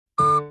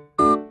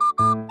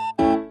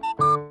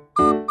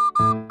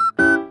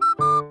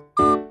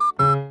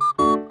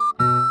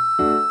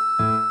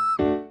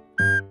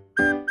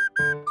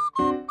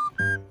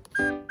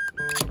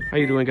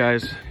you doing,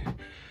 guys?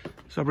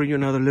 So I'll bring you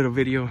another little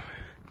video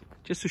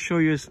just to show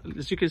you,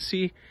 as you can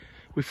see,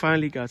 we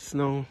finally got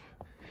snow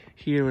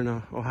here in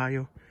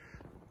Ohio.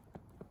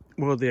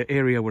 Well, the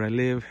area where I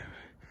live.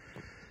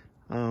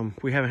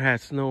 We haven't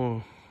had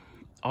snow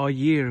all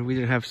year. We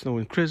didn't have snow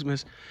in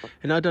Christmas,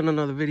 and I've done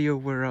another video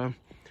where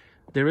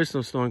there is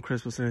no snow in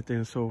Christmas and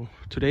anything. So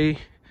today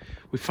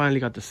we finally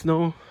got the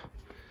snow.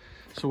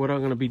 So what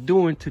I'm gonna be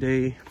doing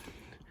today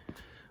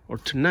or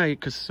tonight,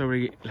 because it's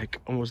already like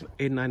almost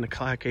 8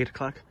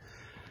 o'clock.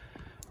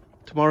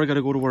 Tomorrow I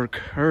gotta go to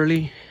work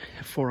early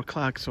at 4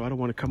 o'clock, so I don't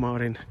want to come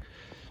out and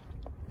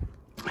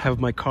have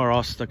my car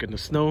all stuck in the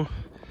snow.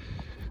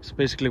 So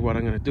basically what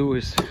I'm gonna do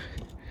is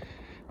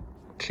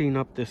clean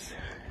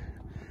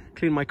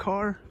my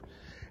car.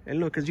 And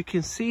look, as you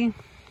can see,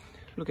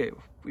 look at,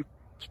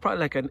 it's probably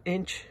like an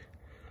inch,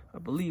 I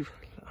believe.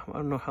 I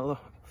don't know how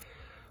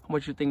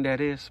much you think that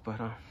is, but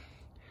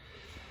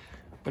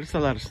it's a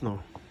lot of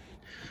snow.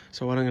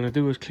 So what I'm gonna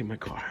do is clean my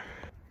car.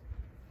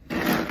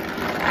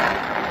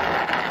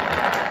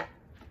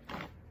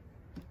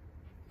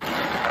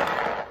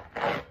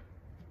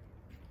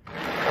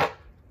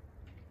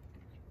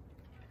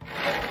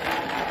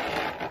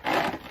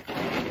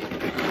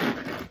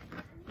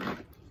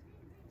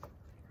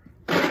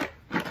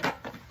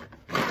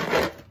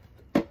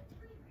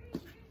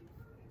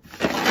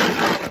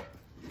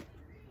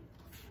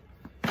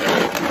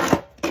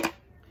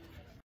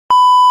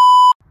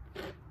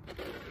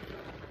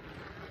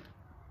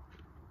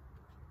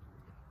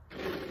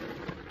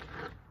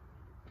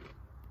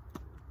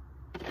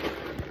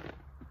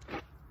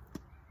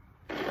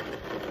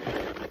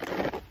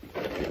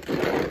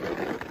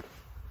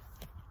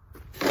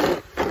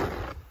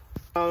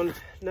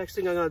 Next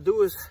thing I'm gonna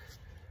do is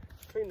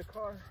clean the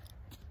car.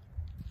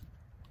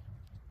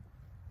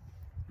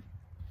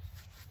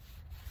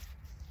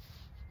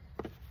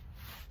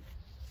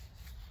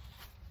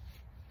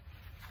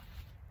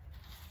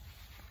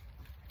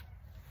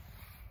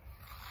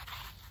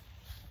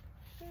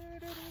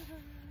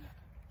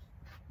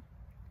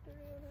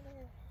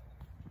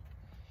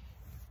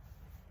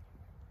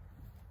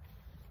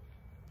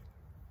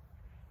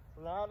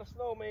 A lot of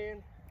snow,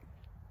 man.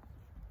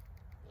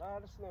 A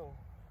lot of snow.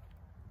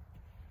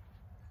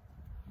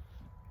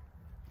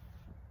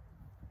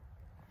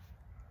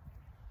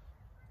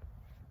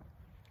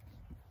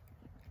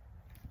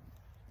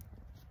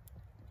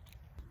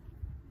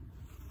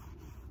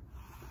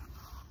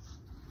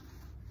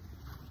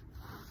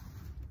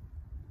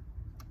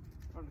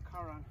 Turn the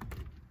car on.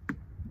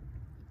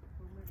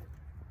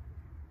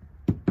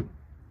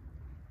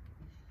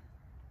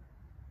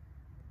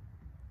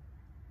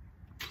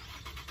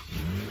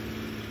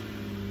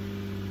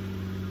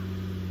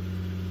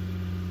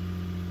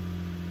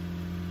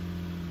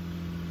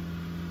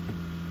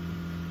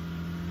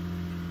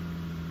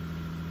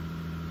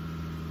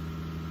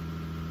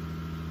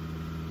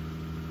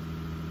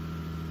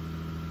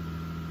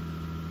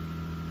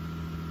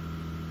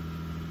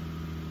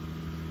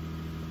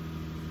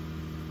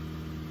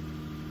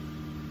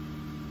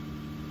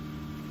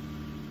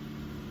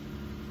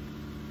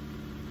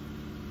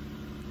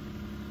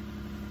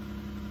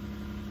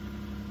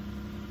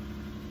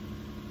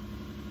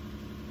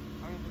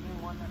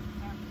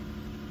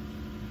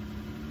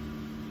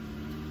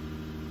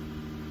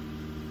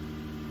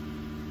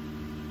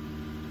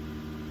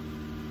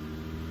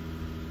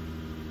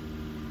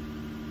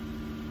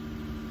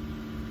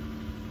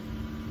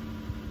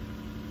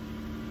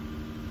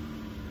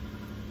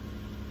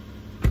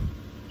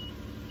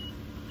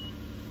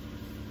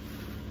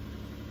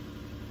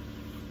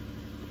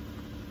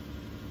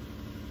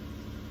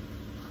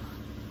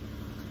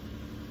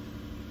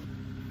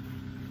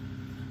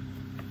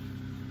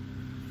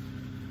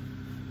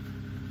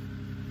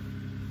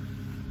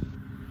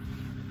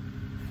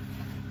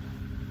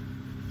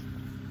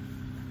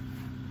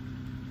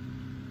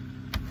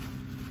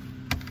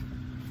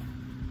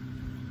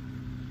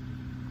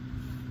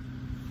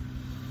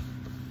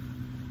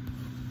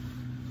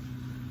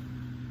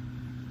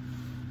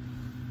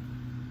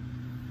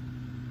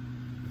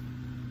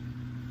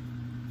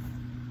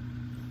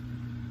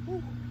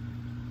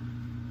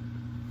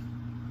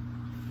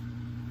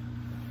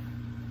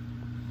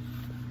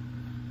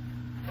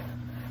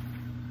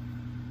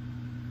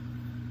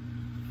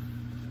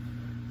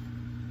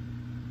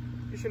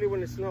 Usually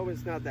when it's snowing,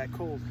 it's not that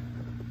cold.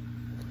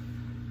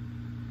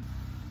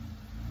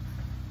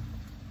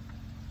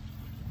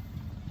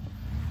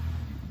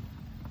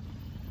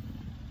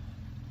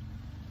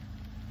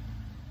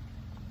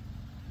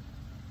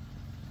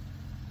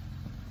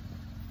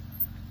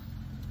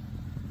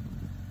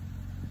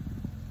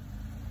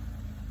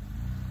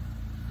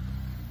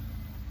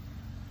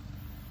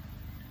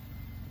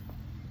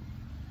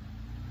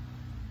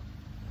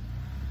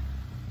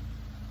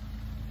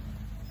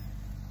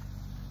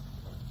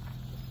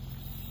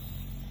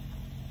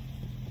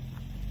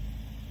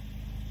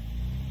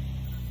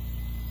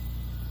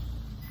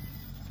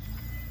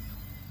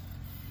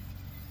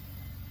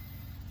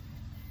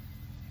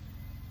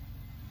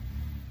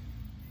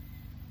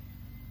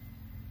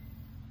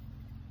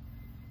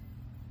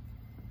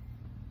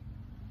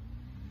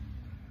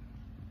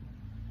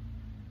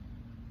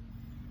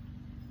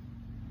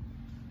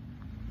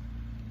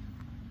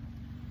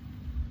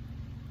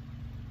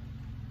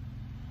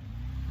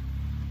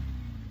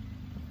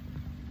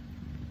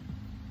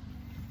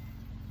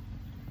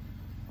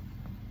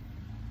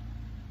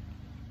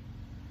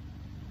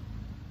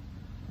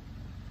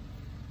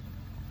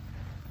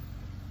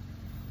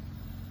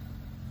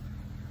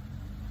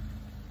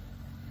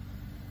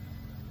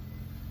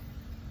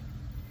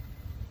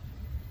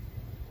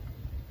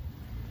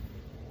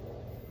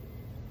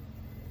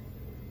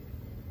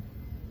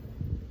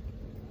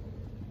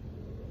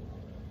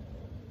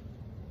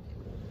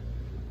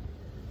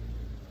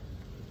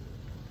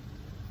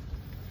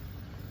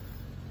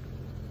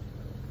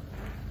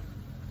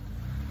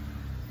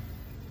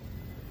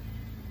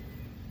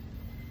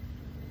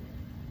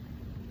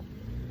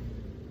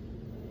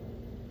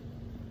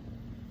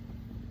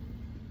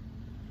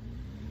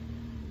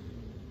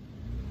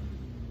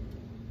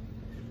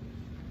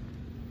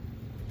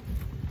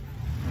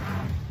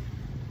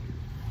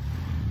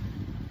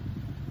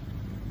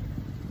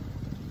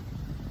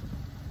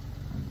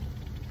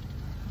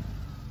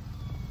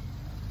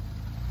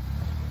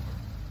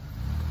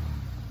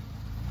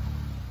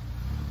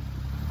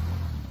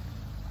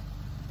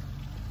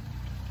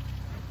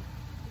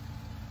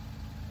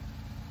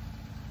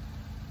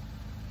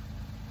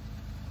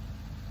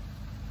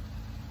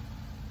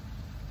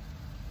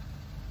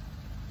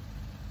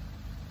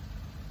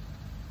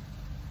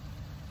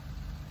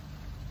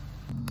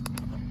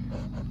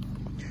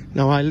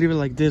 Now I leave it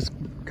like this,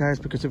 guys,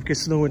 because if it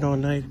gets snowing all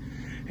night,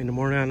 in the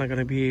morning I'm not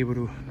gonna be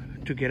able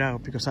to get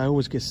out, because I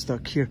always get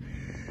stuck here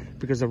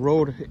because the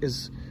road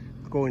is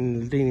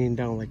going leaning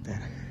down like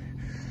that.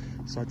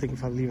 So I think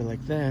if I leave it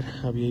like that,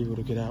 I'll be able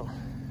to get out.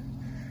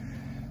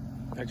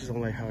 I just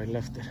don't like how I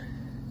left it.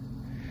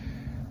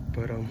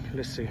 But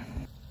let's see.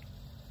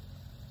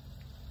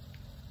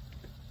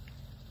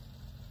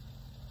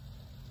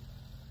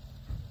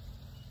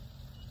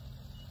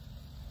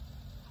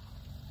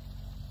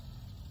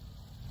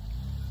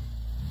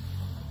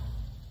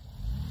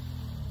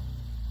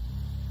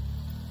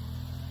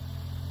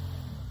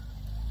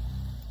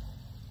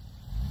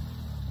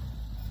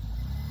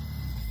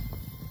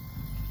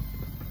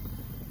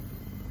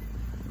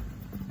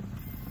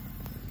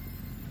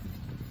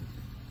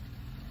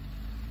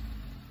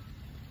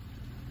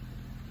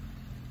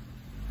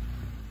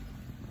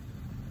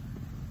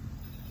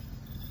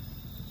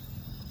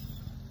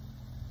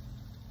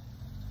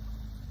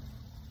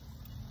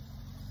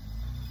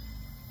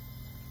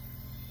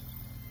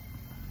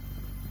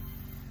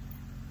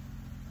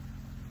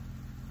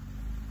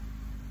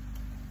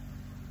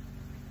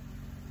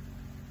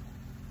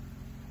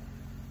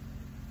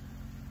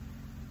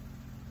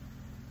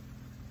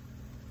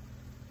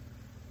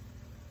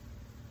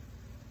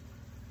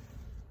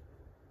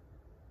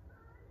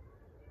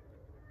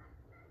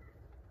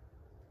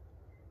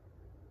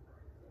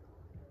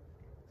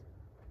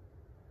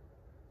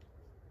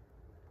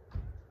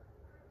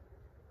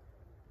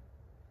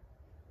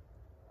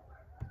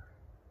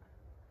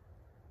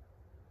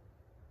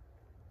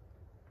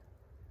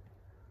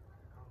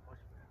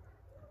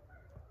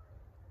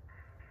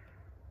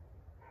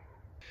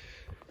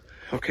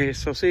 Okay,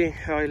 so see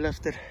how I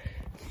left it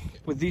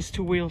with these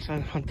two wheels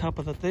on top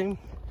of the thing,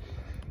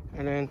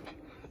 and then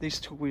these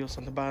two wheels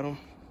on the bottom,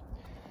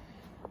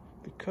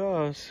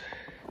 because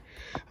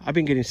I've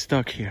been getting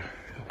stuck here.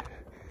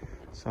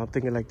 So I'm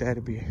thinking like that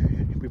it'd be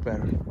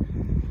better.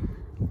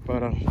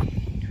 But look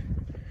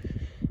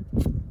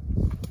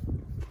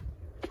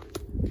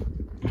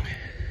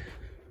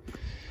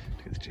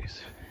at the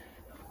cheese.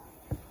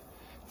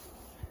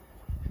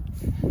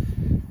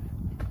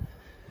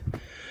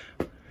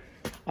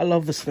 I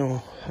love the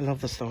snow. I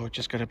love the snow.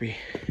 Just gotta be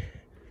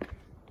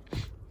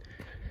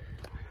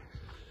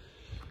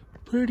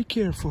pretty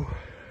careful.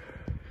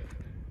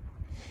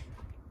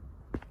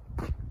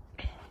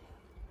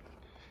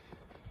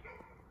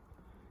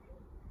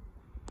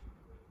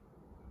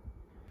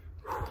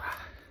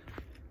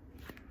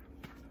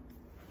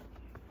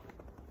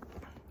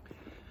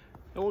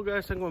 Well,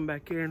 guys, I'm going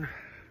back in.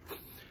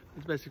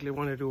 Just basically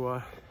wanted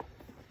to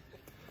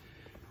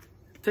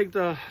take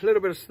the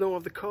little bit of snow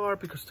off the car,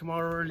 because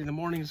tomorrow early in the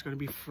morning it's going to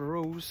be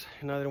froze,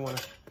 and I didn't want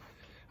to.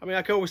 I mean,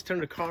 I can always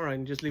turn the car on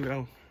and just leave it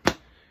on,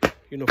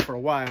 you know, for a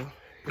while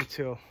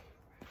until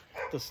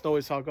the snow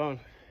is all gone.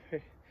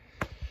 Okay.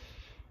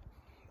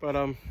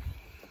 But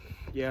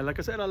yeah, like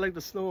I said, I like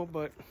the snow,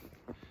 but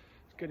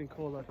it's getting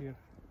cold out here.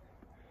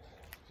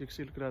 As you can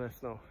see, look at all that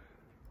snow.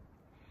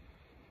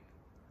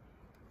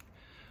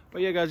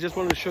 But yeah, guys, just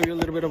wanted to show you a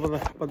little bit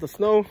about the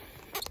snow,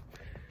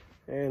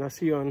 and I'll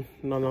see you on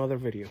another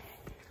video.